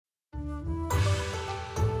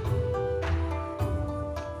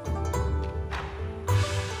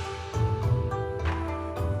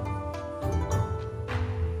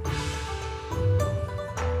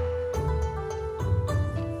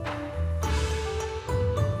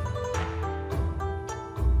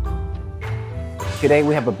Today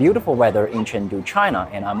we have a beautiful weather in Chengdu, China,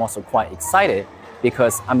 and I'm also quite excited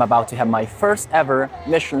because I'm about to have my first ever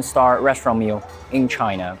Michelin Star Restaurant meal in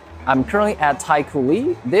China. I'm currently at Taikoo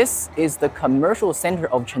Li. This is the commercial center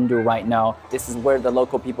of Chengdu right now. This is where the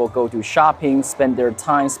local people go to shopping, spend their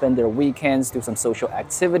time, spend their weekends, do some social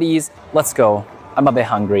activities. Let's go. I'm a bit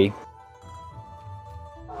hungry.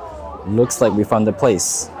 Looks like we found the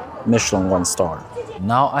place. Michelin 1 star.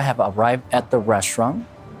 Now I have arrived at the restaurant.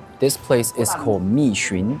 This place is called Mi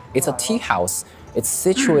Xun. It's a tea house. It's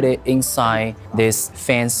situated inside this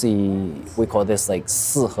fancy, we call this like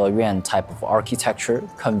四合院 type of architecture,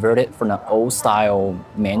 converted from an old style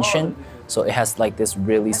mansion. So it has like this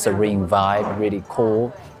really serene vibe, really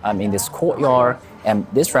cool in this courtyard. And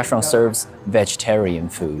this restaurant serves vegetarian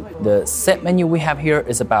food. The set menu we have here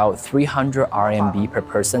is about 300 RMB per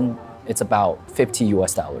person. It's about $50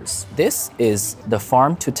 US. This is the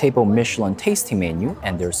farm to table Michelin tasting menu,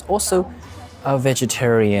 and there's also a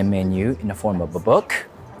vegetarian menu in the form of a book.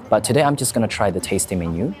 But today I'm just gonna try the tasting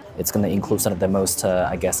menu. It's gonna include some of the most,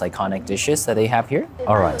 I guess, iconic dishes that they have here.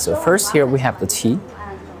 All right, so first here we have the tea.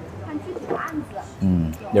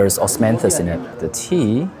 There's osmanthus in it. The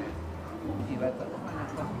tea,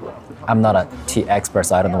 I'm not a tea expert,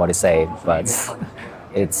 so I don't know what to say, but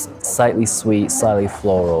it's slightly sweet, slightly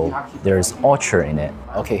floral. There's orchard in it.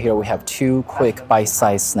 Okay, here we have 2 quick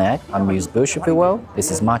bite-sized snacks. Amuse-bouche, if you will.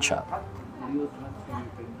 This is matcha.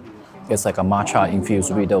 It's like a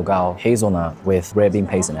matcha-infused rido hazelnut with red bean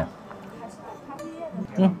paste in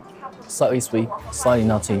it. Slightly sweet, slightly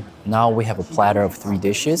nutty. Now we have a platter of 3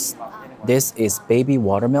 dishes. This is baby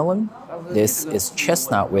watermelon. This is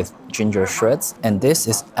chestnut with ginger shreds. And this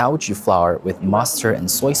is algae flour with mustard and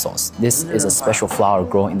soy sauce. This is a special flour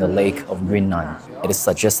grown in the lake of Yunnan. It is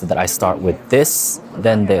suggested that I start with this,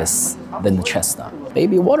 then the chestnut.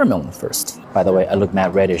 Baby watermelon first. By the way, I look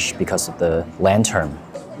mad reddish because of the lantern.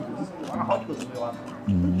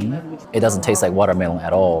 It doesn't taste like watermelon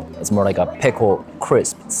at all. It's more like a pickled,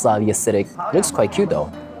 crisp, slightly acidic. Looks quite cute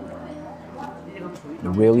though.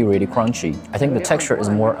 Really, really crunchy. I think the texture is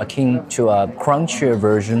more akin to a crunchier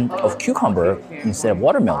version of cucumber instead of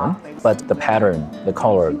watermelon, but the pattern, the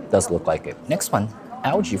color does look like it. Next one,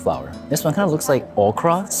 algae flour. This one kind of looks like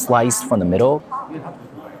okra sliced from the middle.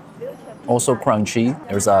 Also crunchy.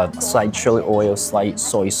 There's a slight chili oil, slight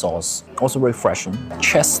soy sauce. Also refreshing.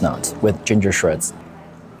 Chestnut with ginger shreds.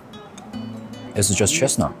 This is just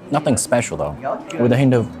chestnut. Nothing special though. With a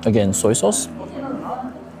hint of, again, soy sauce.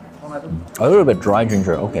 A little bit dry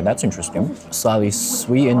ginger. Okay, that's interesting. Slightly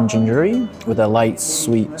sweet and gingery with a light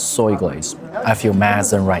sweet soy glaze. I feel mad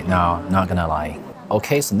zen right now, not gonna lie.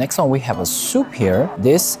 Okay, so next one we have a soup here.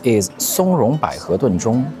 This is 松茸百合炖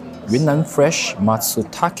中, Yunnan fresh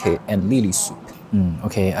matsutake and lily soup.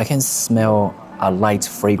 Okay, I can smell a light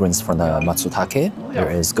fragrance from the matsutake. There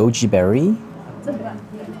is goji berry.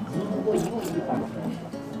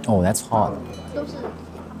 Oh, that's hot.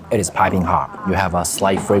 It is piping hot. You have a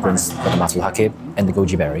slight fragrance of the matsutake and the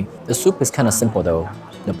goji berry. The soup is kind of simple though.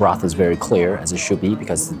 The broth is very clear, as it should be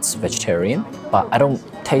because it's vegetarian. But I don't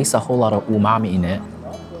taste a whole lot of umami in it.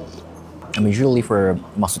 I mean, usually for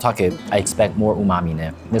matsutake, I expect more umami in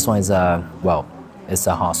it. This one is well, it's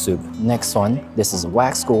a hot soup. Next one, this is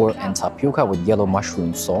wax score and tapioca with yellow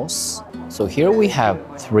mushroom sauce. So here we have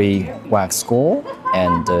 3 wax score,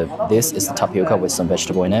 and this is the tapioca with some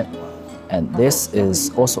vegetable in it. And this is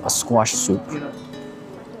also a squash soup.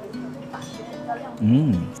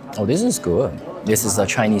 Oh, this is good. This is a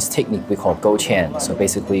Chinese technique we call gouqian. So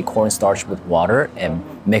basically cornstarch with water and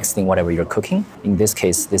mixed in whatever you're cooking. In this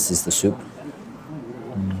case, this is the soup.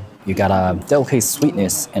 You got a delicate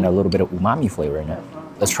sweetness and a little bit of umami flavor in it.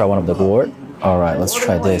 Let's try one of the gourd. All right, let's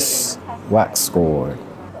try this wax gourd.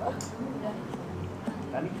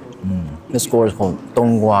 This gourd is called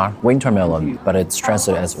donggua, winter melon, but it's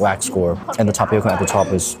translated as wax gourd. And the tapioca at the top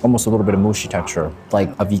is almost a little bit of mushy texture, like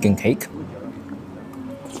a vegan cake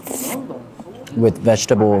with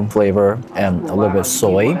vegetable flavor and a little bit of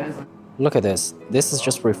soy. Look at this. This is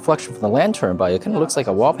just a reflection from the lantern, but it kind of looks like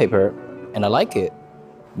a wallpaper, and I like it.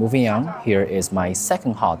 Moving on, here is my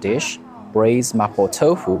second hot dish, braised mapo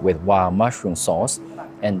tofu with wild mushroom sauce.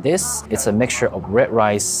 And this, it's a mixture of red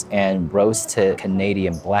rice and roasted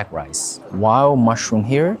Canadian black rice. Wild mushroom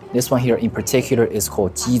here, this one here in particular is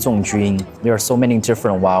called 鸡中菌. There are so many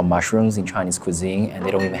different wild mushrooms in Chinese cuisine and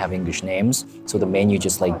they don't even have English names. So the menu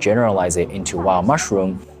just like generalize it into wild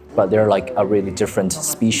mushroom, but they're like a really different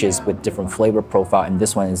species with different flavor profile. And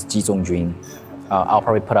this one is 鸡中菌. I'll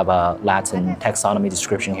probably put up a Latin taxonomy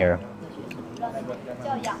description here.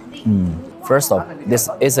 First off, this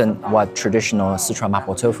isn't what traditional Sichuan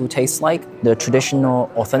mapo tofu tastes like. The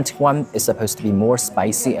traditional authentic one is supposed to be more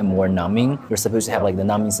spicy and more numbing. You're supposed to have like the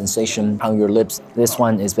numbing sensation on your lips. This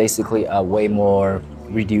one is basically a way more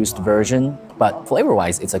reduced version, but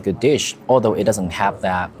flavor-wise, it's a good dish, although it doesn't have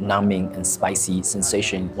that numbing and spicy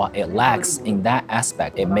sensation. What it lacks in that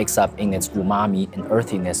aspect, it makes up in its umami and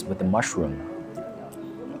earthiness with the mushroom.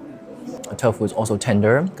 The tofu is also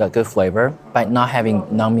tender, got good flavor. By not having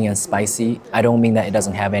numbing and spicy, I don't mean that it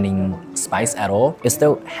doesn't have any spice at all. It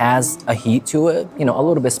still has a heat to it, you know, a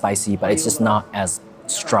little bit spicy, but it's just not as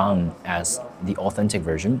strong as the authentic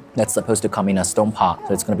version. That's supposed to come in a stone pot,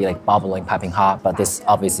 so it's gonna be like bubbling, piping hot, but this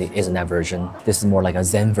obviously isn't that version. This is more like a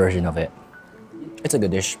Zen version of it. It's a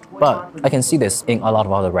good dish, but I can see this in a lot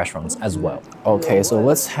of other restaurants as well. Okay, so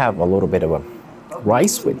let's have a little bit of a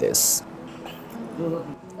rice with this.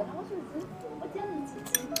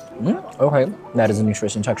 Okay, that is an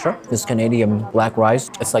interesting texture. This Canadian black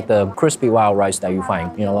rice, it's like the crispy wild rice that you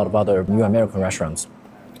find in a lot of other new American restaurants.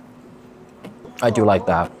 I do like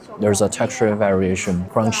that. There's a texture variation,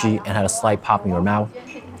 crunchy and had a slight pop in your mouth.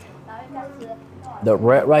 The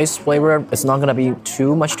red rice flavor, it's not gonna be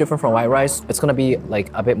too much different from white rice. It's gonna be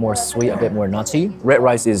like a bit more sweet, a bit more nutty. Red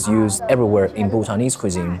rice is used everywhere in Bhutanese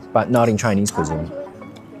cuisine, but not in Chinese cuisine.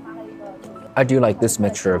 I do like this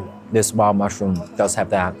mixture. This wild mushroom does have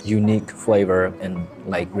that unique flavor and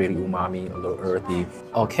like really umami, a little earthy.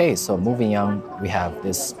 Okay, so moving on, we have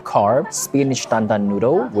this carb spinach dandan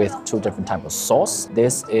noodle with 2 different types of sauce.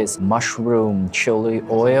 This is mushroom chili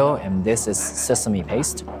oil and this is sesame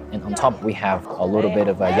paste. And on top we have a little bit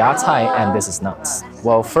of a yatai and this is nuts.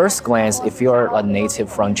 Well, first glance, if you're a native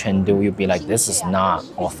from Chengdu, you'd be like, this is not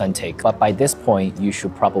authentic. But by this point, you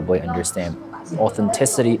should probably understand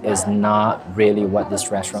authenticity is not really what this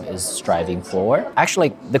restaurant is striving for.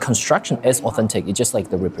 Actually, the construction is authentic, it's just like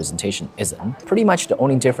the representation isn't. Pretty much the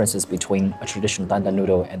only differences between a traditional dandan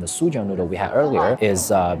noodle and the sujiang noodle we had earlier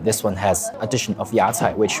is this one has addition of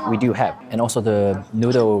yatai, which we do have. And also the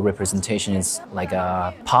noodle representation is like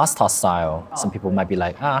a pasta style. Some people might be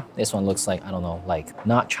like, this one looks like, I don't know, like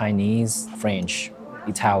not Chinese, French,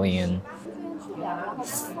 Italian.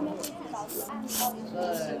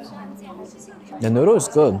 The noodle is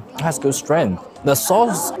good, it has good strength. The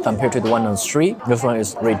sauce compared to the one on the street, this one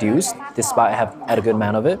is reduced despite I have had a good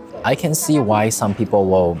amount of it. I can see why some people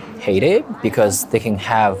will hate it because they can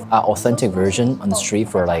have an authentic version on the street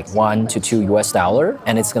for like $1 to $2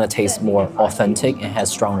 and it's gonna taste more authentic and has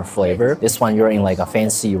stronger flavor. This one you're in like a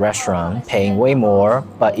fancy restaurant paying way more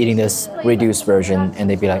but eating this reduced version and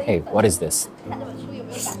they'd be like, hey, what is this?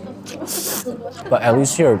 But at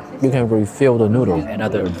least here, you can refill the noodle.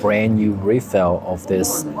 Another brand new refill of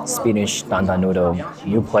this spinach dandan noodle.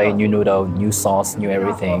 New plate, new noodle, new sauce, new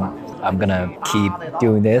everything. I'm gonna keep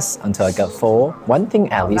doing this until I get full. One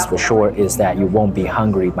thing at least for sure is that you won't be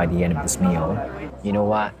hungry by the end of this meal. You know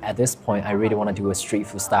what? At this point, I really want to do a street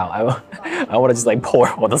food style. I want to just like pour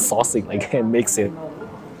all the sauce in, like and mix it.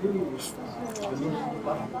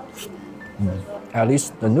 At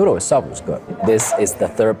least the noodle itself is good. This is the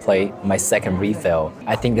 3rd plate, my 2nd refill.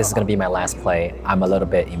 I think this is gonna be my last plate. I'm a little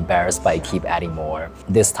bit embarrassed, but I keep adding more.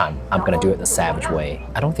 This time, I'm gonna do it the savage way.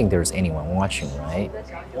 I don't think there's anyone watching, right?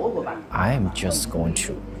 I'm just going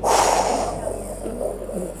to.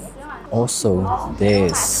 Also,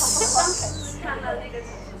 this.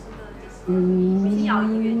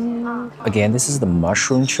 Again, this is the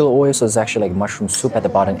mushroom chili oil, so it's actually like mushroom soup at the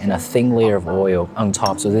bottom and a thin layer of oil on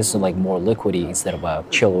top. So this is like more liquidy instead of a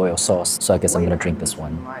chili oil sauce. So I guess I'm gonna drink this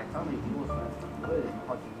one.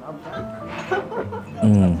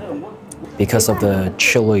 Because of the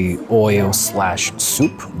chili oil /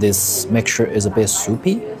 soup, this mixture is a bit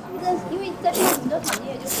soupy.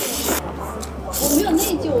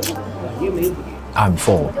 I'm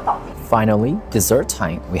full. Finally, dessert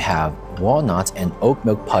time, we have walnut and oat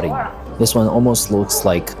milk pudding. This one almost looks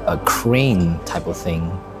like a cream type of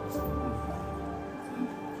thing.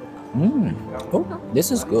 Oh,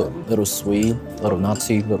 this is good. Little sweet, little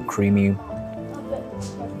nutty, little creamy.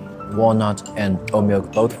 Walnut and oat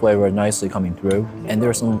milk, both flavor nicely coming through. And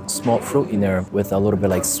there's some small fruit in there with a little bit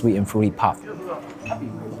like sweet and fruity pop.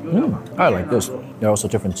 I like this. There are also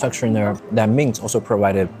different texture in there. That mint also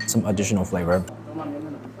provided some additional flavor.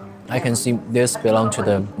 I can see this belong to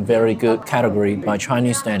the very good category by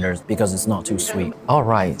Chinese standards because it's not too sweet. All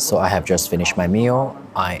right, so I have just finished my meal.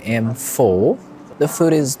 I am full. The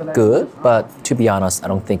food is good, but to be honest, I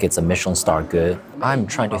don't think it's a Michelin star good. I'm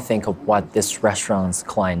trying to think of what this restaurant's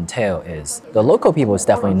clientele is. The local people is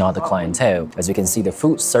definitely not the clientele. As you can see, the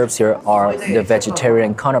food served here are the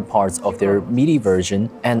vegetarian counterparts of their meaty version,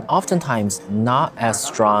 and oftentimes not as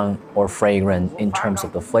strong or fragrant in terms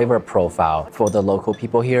of the flavor profile. For the local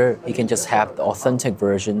people here, you can just have the authentic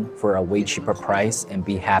version for a way cheaper price and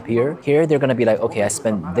be happier. Here, they're gonna be like, okay, I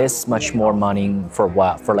spent this much more money for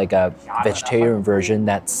what? For like a vegetarian version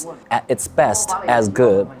that's at its best as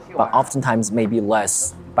good, but oftentimes maybe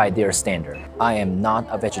less by their standard. I am not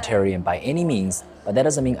a vegetarian by any means, but that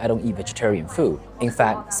doesn't mean I don't eat vegetarian food. In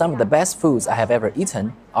fact, some of the best foods I have ever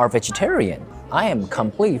eaten are vegetarian. I am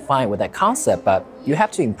completely fine with that concept, but you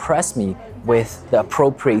have to impress me with the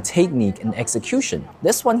appropriate technique and execution.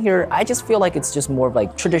 This one here, I just feel like it's just more of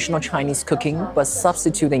like traditional Chinese cooking, but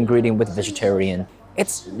substitute the ingredient with vegetarian.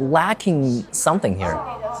 It's lacking something here.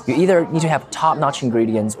 You either need to have top-notch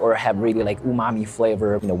ingredients or have really like umami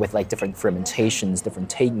flavor, with like different fermentations, different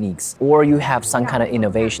techniques, or you have some kind of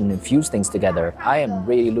innovation and fuse things together. I am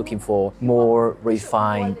really looking for more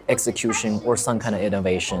refined execution or some kind of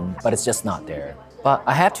innovation, but it's just not there. But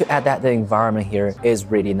I have to add that the environment here is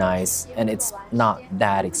really nice and it's not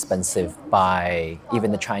that expensive by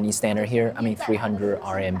even the Chinese standard here. I mean, 300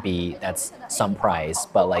 RMB, that's some price,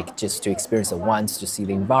 but like just to experience it once, to see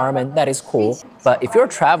the environment, that is cool. But if you're a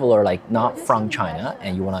traveler like not from China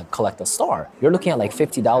and you want to collect a star, you're looking at like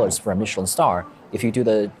 $50 for a Michelin star. If you do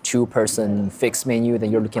the two-person fixed menu,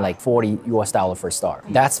 then you're looking like $40 US for a star.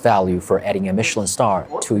 That's value for adding a Michelin star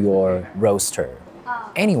to your roster.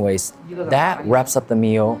 Anyways, that wraps up the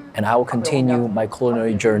meal, and I will continue my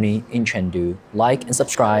culinary journey in Chengdu. Like and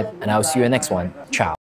subscribe, and I will see you in the next one. Ciao.